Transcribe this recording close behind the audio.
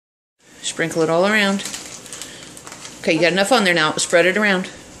Sprinkle it all around. Okay, you got enough on there now. Spread it around.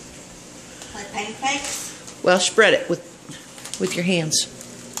 Like pancakes? Well, spread it with your hands.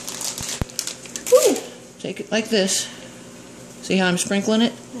 Woo. Take it like this. See how I'm sprinkling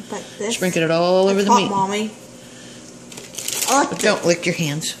it? Like this. Sprinkle it all over the meat. Mommy. But don't lick your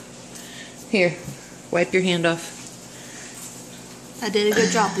hands. Here, wipe your hand off. I did a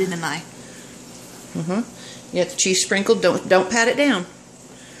good job, didn't I? You got the cheese sprinkled. Don't pat it down.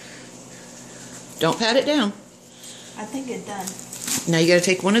 Don't pat it down. I think it's done. Now you got to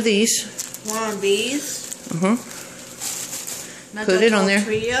take one of these. One of these. Put it on there.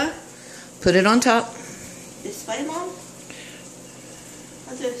 Put it on top. This way, Mom?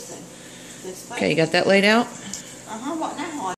 What's this thing? This way? Okay, you got that laid out? What now?